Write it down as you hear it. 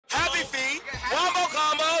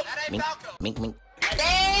Mink, Falco. mink, mink.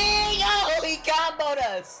 Dang! Oh, he comboed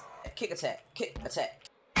us! Kick attack, kick attack.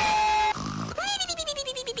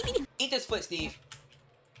 Eat this foot, Steve.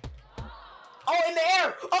 Oh, in the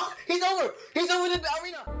air! Oh, he's over! He's over the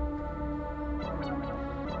arena!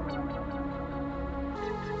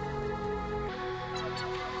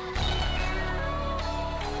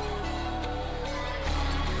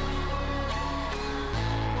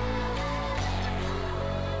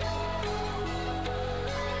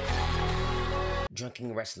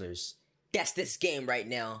 Drunken wrestlers. That's this game right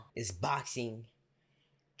now. Is boxing.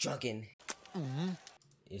 Drunken.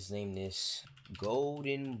 His name is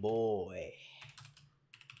Golden Boy.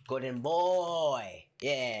 Golden Boy.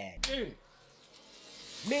 Yeah.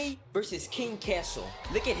 Me versus King Castle.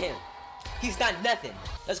 Look at him. He's not nothing.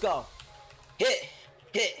 Let's go. Hit.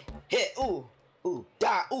 Hit. Hit. Ooh. Ooh.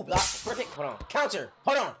 Die. Ooh. Block. Perfect. Hold on. Counter.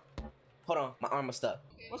 Hold on. Hold on. My arm was stuck.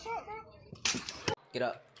 What's up, bro? Get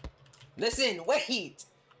up. Listen. Wait.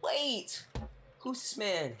 Wait. Who's this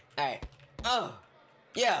man? Alright.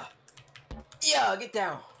 Yeah. Yeah. Get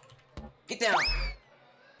down. Get down.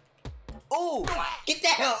 Ooh. Get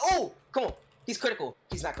down. Ooh. Come on. He's critical.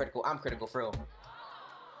 He's not critical. I'm critical for real.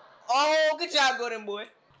 Oh, good job, Golden Boy.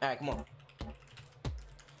 Alright, come on.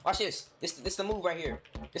 Watch this. This the move right here.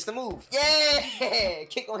 It's the move. Yeah!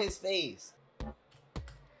 Kick on his face.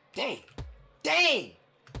 Dang. Dang!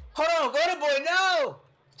 Hold on, Golden Boy, no!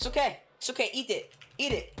 It's okay. It's okay. Eat it.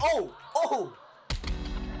 Eat it. Oh! Oh!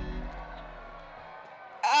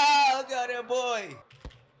 Oh, Golden Boy!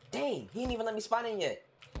 Dang, he didn't even let me spawn in yet.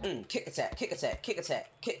 Kick attack, kick attack, kick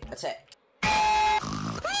attack, kick attack.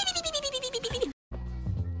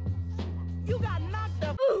 You got knocked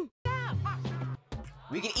up.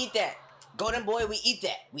 We can eat that. Golden Boy, we eat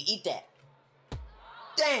that. We eat that.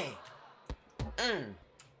 Dang.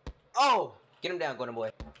 Oh. Get him down, Golden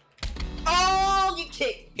Boy. Oh, you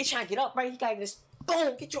kick. He's trying to get up, right? You gotta just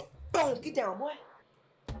boom, get your boom, get down, boy.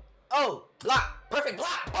 Oh, block. Perfect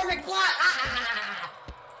block. Perfect block.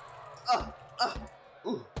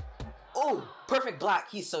 Ooh. Ooh. Perfect block.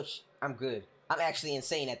 He's so I'm good. I'm actually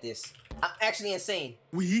insane at this. I'm actually insane.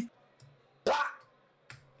 We. Block.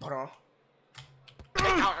 Hold on.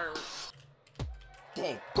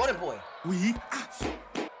 Dang, Golden Boy. We.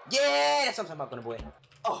 Yeah, that's what I'm talking about, Golden Boy.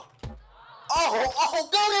 Oh. Oh,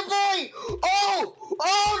 Golden Boy!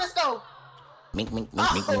 Oh, let's go! Mink, mink,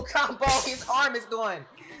 mink, mink, Oh, mink. combo, his arm is gone.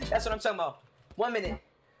 That's what I'm talking about. 1 minute.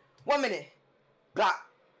 1 minute. Block.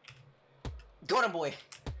 Golden Boy.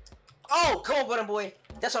 Oh, come on, Golden Boy.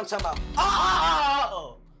 That's what I'm talking about.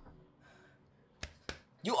 Oh!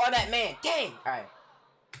 You are that man. Dang. All right.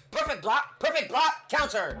 Perfect block,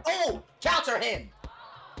 counter. Oh, counter him.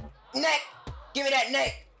 Neck. Give me that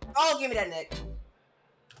neck. Oh, give me that neck.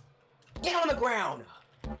 Get on the ground.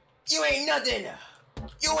 You ain't nothing.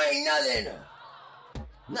 You ain't nothing.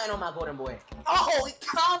 Nothing on my Golden Boy. Oh, he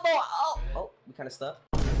combo. Oh, we kind of stuck.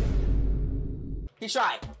 He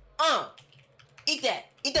tried. Eat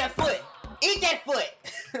that. Eat that foot. Eat that foot.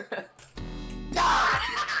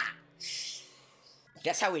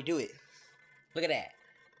 That's how we do it. Look at that.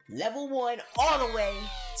 Level 1 all the way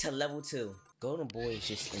to level 2. Golden Boy is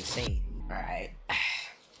just insane. Alright.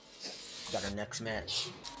 Got our next match.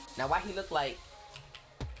 Now, why he look like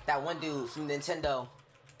that one dude from Nintendo?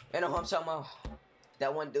 You know who I'm talking about?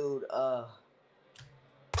 That one dude, Oh,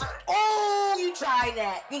 you tried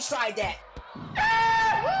that. You tried that.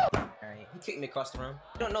 Alright, he kicked me across the room.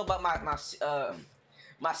 You don't know about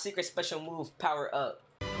my secret special move, Power Up.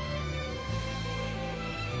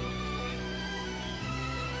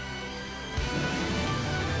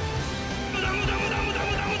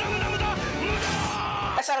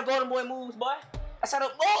 That's how the Golden Boy moves, boy. That's how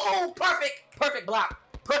the... Oh, perfect. Perfect block.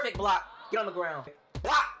 Perfect block. Get on the ground.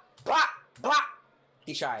 Block. Block. Block.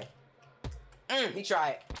 He tried. He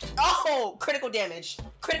tried. Oh, critical damage.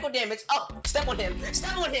 Critical damage. Oh, step on him.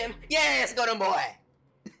 Step on him. Yes, Golden Boy.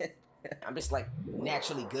 I'm just like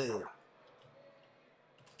naturally good.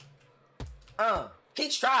 He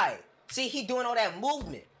tried. See, he doing all that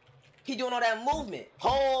movement. He doing all that movement.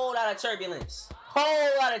 Whole lot of turbulence.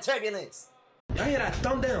 Whole lot of turbulence. Y'all hear that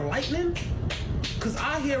thunder and lightning? Cause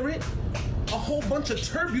I hear it. A whole bunch of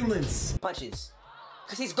turbulence. Punches.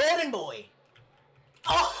 Cause he's Golden Boy.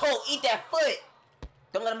 Oh, eat that foot.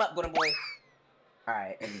 Don't let him up, Golden Boy.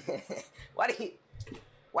 Alright.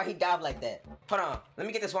 Why he dive like that? Hold on. Let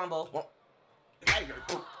me get this wombo.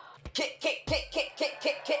 Kick.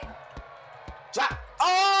 Drop.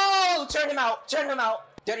 Oh, turn him out. Turn him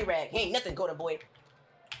out. Dirty rag. He ain't nothing, Golden Boy.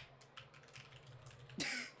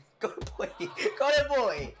 Golden Boy. Golden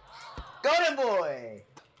Boy. Golden Boy.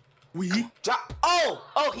 We. Drop.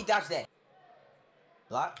 Oh, he dodged that.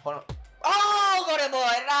 Block. Hold on. Oh, golden boy.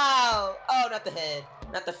 No. Oh, not the head.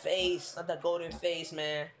 Not the face. Not the golden face,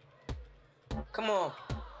 man. Come on.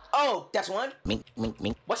 Oh, that's one. Mink, mink,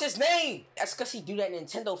 mink. What's his name? That's because he do that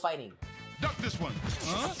Nintendo fighting. Duck this one.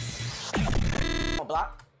 Huh? Come on,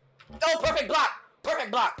 block. Oh, perfect block.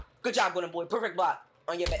 Perfect block. Good job, golden boy. Perfect block.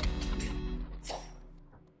 On your back.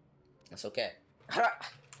 That's okay.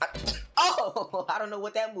 Oh, I don't know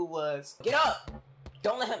what that move was. Get up.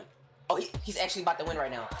 Don't let him. Oh, he's actually about to win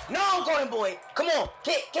right now. No, golden boy. Come on.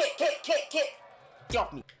 Kick. Get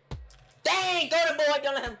off me. Dang, golden boy.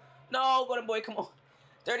 Don't let him. No, golden boy. Come on.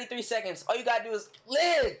 33 seconds. All you gotta do is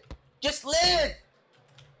live. Just live.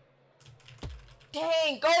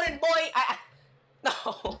 Dang, golden boy.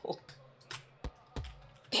 No.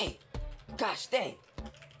 Dang. Gosh, dang.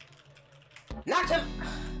 Knocked him.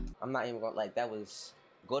 I'm not even gonna, like, that was...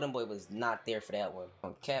 Golden boy was not there for that one.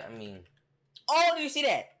 Okay, I mean... Oh, did you see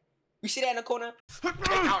that? You see that in the corner?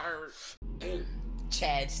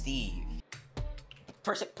 Chad Steve.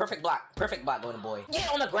 Perfect block. Perfect block, golden boy.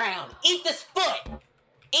 Get on the ground. Eat this foot.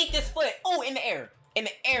 Eat this foot. Oh, in the air. In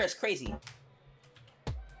the air is crazy.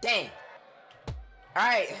 Dang.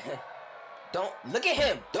 Alright. Don't look at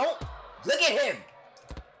him. Don't look at him.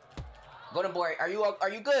 Golden boy, are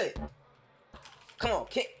you good? Come on,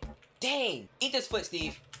 kick. Dang. Eat this foot,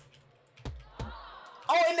 Steve.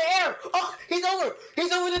 Oh, in the air. Oh, he's over.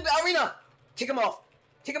 He's over the arena. Kick him off.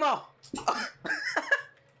 Kick him off.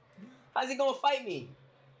 How's he gonna fight me?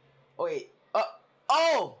 Oh, wait.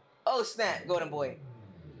 Oh. Oh, snap, golden boy.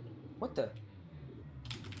 What the?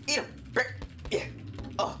 Eat him. Yeah.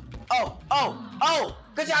 Oh.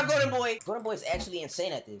 Good job, golden boy. Golden boy is actually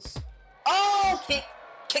insane at this. Oh, kick.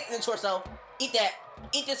 Kick in the torso. Eat that.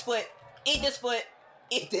 Eat this foot. Eat this foot.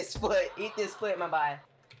 Eat this foot. Eat this foot, my boy.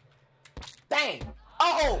 Bang.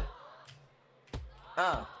 Oh.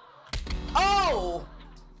 Oh.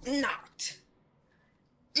 Knocked.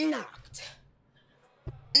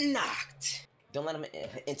 Don't let him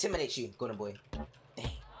intimidate you, golden boy.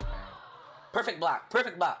 Dang. Perfect block.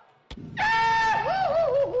 Perfect block.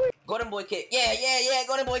 Golden boy kick. Yeah.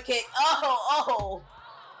 Golden boy kick. Oh,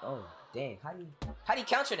 dang. How do you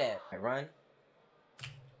counter that? I run.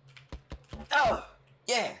 Oh,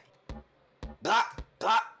 yeah. Block.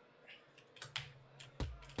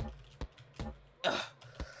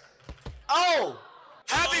 Oh!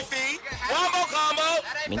 Happy feet. One more combo.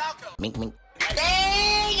 Mink, mink.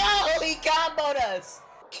 Dang! Oh, he comboed us.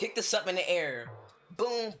 Kicked us up in the air.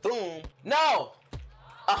 Boom. No!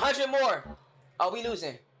 100 more. Oh, we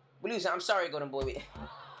losing. I'm sorry, golden boy.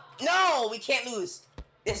 No, we can't lose.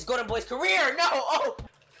 This is golden boy's career. No. Oh.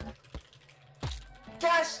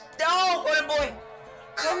 Gosh, no, golden boy.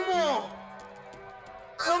 Come on.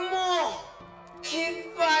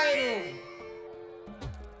 Keep fighting.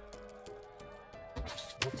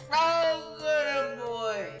 Oh, golden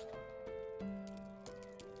boy.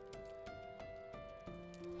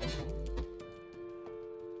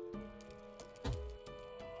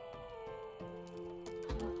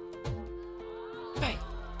 Fight.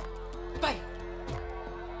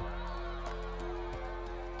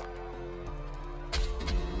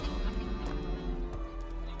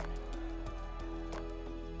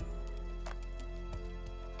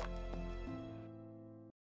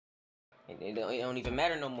 It don't even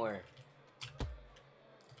matter no more. It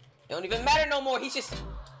don't even matter no more. He's just...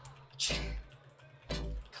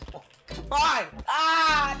 Come on.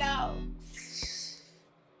 Ah, no.